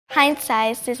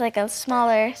Pint-Sized is like a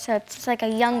smaller, so it's like a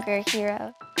younger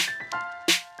hero.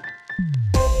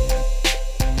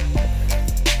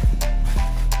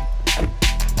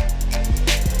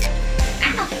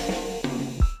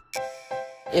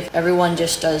 If everyone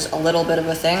just does a little bit of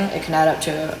a thing, it can add up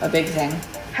to a big thing.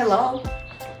 Hello.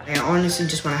 I honestly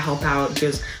just want to help out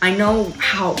because I know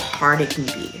how hard it can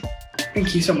be.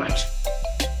 Thank you so much.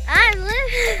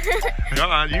 Come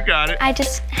on, you got it. I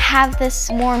just have this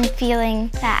warm feeling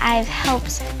that I've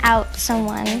helped out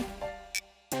someone.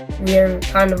 We're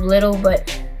kind of little,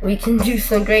 but we can do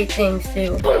some great things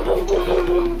too.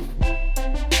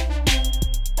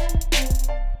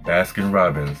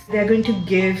 Baskin-Robbins. They're going to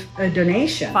give a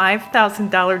donation.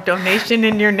 $5,000 donation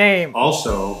in your name.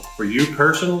 Also, for you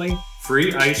personally,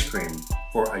 free ice cream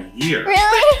for a year.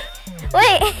 Really?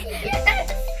 Wait.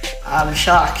 I'm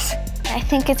shocked. I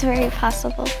think it's very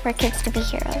possible for kids to be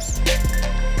heroes.